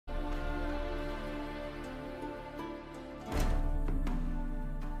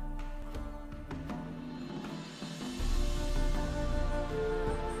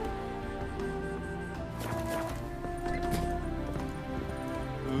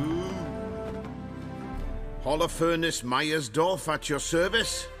Holofernes Meyersdorf at your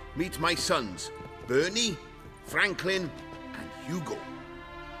service. Meet my sons, Bernie, Franklin, and Hugo.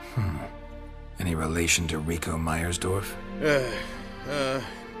 Any relation to Rico Meyersdorf?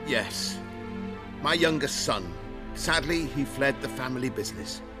 Yes. My youngest son. Sadly, he fled the family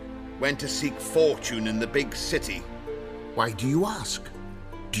business. Went to seek fortune in the big city. Why do you ask?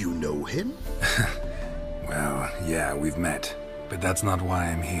 Do you know him? Well, yeah, we've met. But that's not why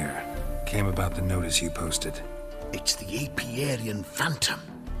I'm here. Came about the notice you posted. It's the Apiarian phantom.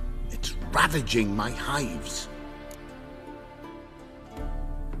 It's ravaging my hives.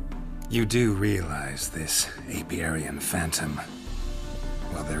 You do realize this Apiarian phantom?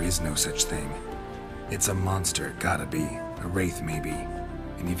 Well, there is no such thing. It's a monster, gotta be. A wraith, maybe.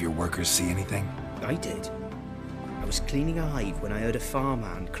 Any of your workers see anything? I did. I was cleaning a hive when I heard a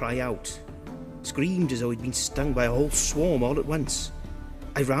farmhand cry out. Screamed as though he'd been stung by a whole swarm all at once.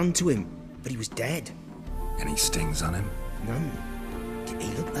 I ran to him, but he was dead. Any stings on him? None.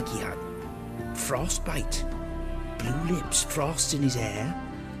 He looked like he had frostbite. Blue lips, frost in his hair,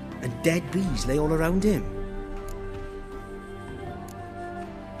 and dead bees lay all around him.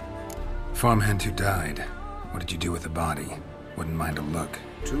 Farmhand who died. What did you do with the body? Wouldn't mind a look.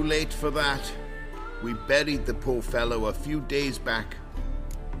 Too late for that. We buried the poor fellow a few days back.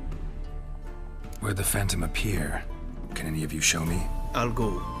 Where'd the phantom appear? Can any of you show me? I'll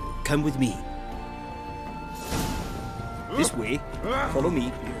go. Come with me. This way. Follow me.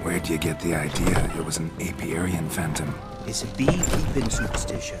 Where'd you get the idea it was an Apiarian phantom? It's a beekeeping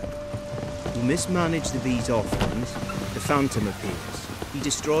superstition. You mismanage the bees' offerings, the phantom appears. He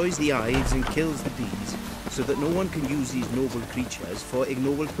destroys the hives and kills the bees, so that no one can use these noble creatures for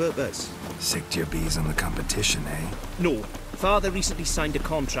ignoble purpose. Sicked your bees on the competition, eh? No. Father recently signed a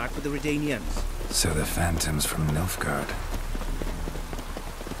contract with the Redanians. So the phantom's from Nilfgaard.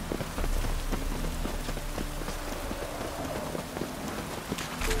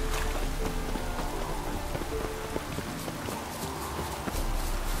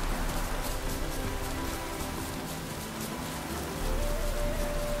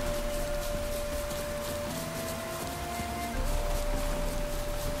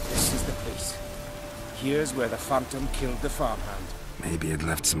 Here's where the phantom killed the farmhand. Maybe it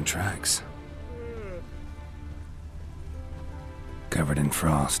left some tracks. Covered in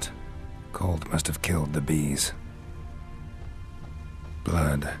frost. Cold must have killed the bees.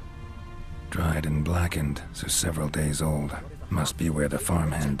 Blood. Dried and blackened, so several days old. Must be where the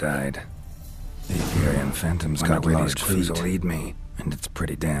farmhand died. The Apiarian phantom's got large clues will lead me, and it's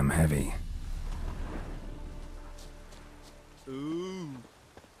pretty damn heavy.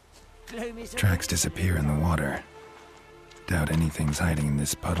 Tracks disappear in the water. Doubt anything's hiding in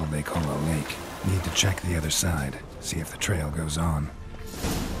this puddle they call a lake. Need to check the other side, see if the trail goes on.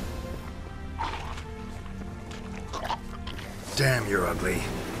 Damn, you're ugly.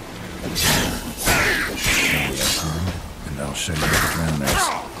 Show me a pond, and I'll show you the drowners.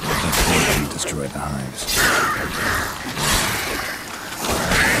 Before you destroy the hives.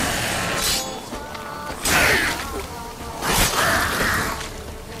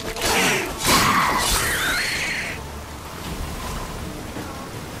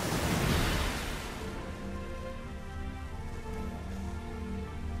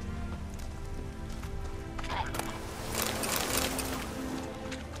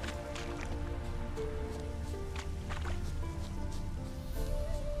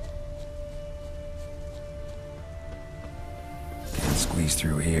 Squeeze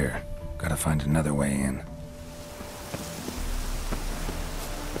through here. Gotta find another way in.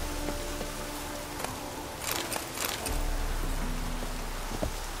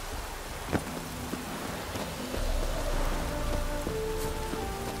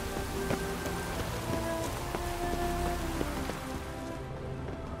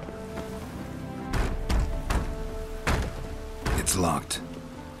 It's locked.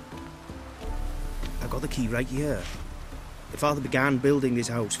 I got the key right here. The father began building this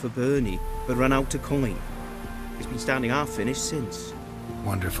house for Bernie, but ran out of coin. It's been standing half finished since.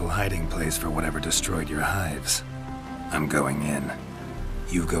 Wonderful hiding place for whatever destroyed your hives. I'm going in.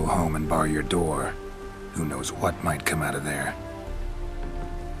 You go home and bar your door. Who knows what might come out of there.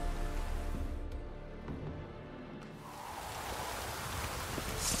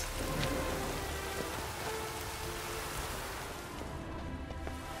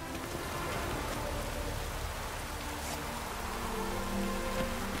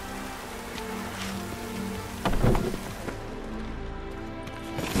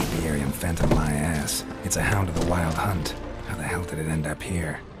 Phantom my ass. It's a hound of the wild hunt. How the hell did it end up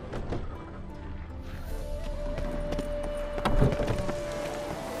here?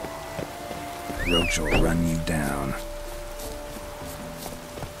 roach will run you down.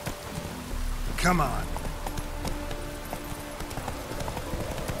 Come on.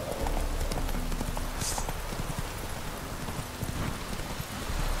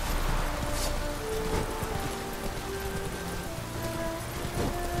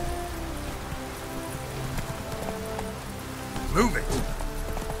 Move it.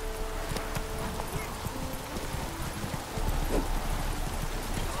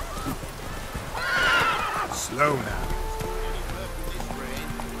 Slow now.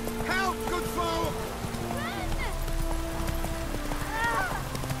 Help, good foe!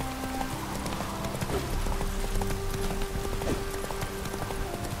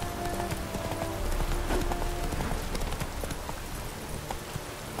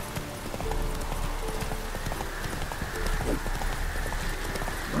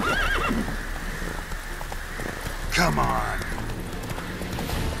 Come on.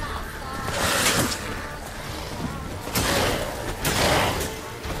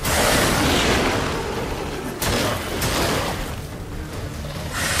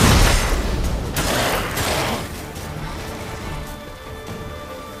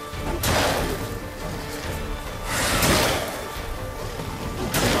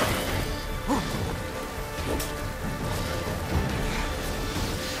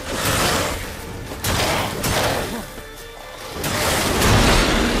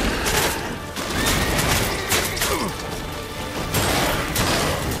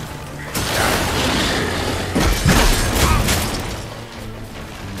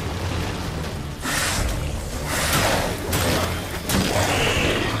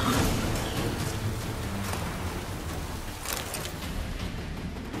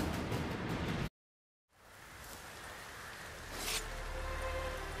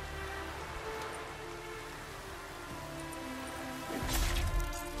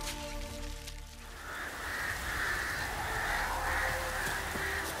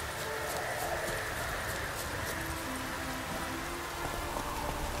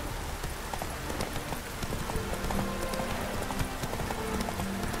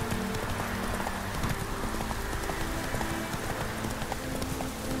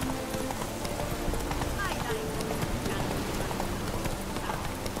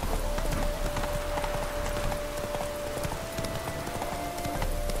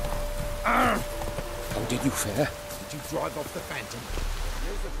 How did you fare? Did you drive off the Phantom?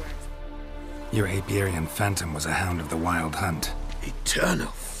 Here's the tracks. Your Apiarian Phantom was a hound of the Wild Hunt. Eternal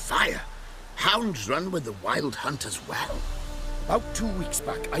fire! Hounds run with the Wild Hunt as well. About 2 weeks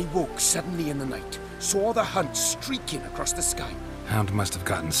back, I woke suddenly in the night. Saw the hunt streaking across the sky. Hound must have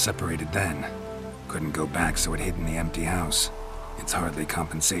gotten separated then. Couldn't go back, so it hid in the empty house. It's hardly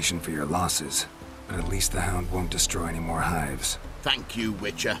compensation for your losses, but at least the hound won't destroy any more hives. Thank you,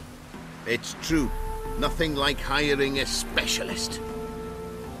 Witcher. It's true. Nothing like hiring a specialist.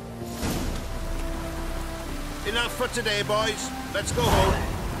 Enough for today, boys. Let's go home.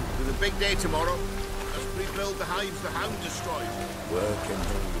 To the big day tomorrow. Let's rebuild the hives the hound destroyed. Work and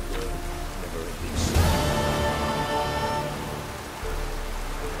only work, never a peace.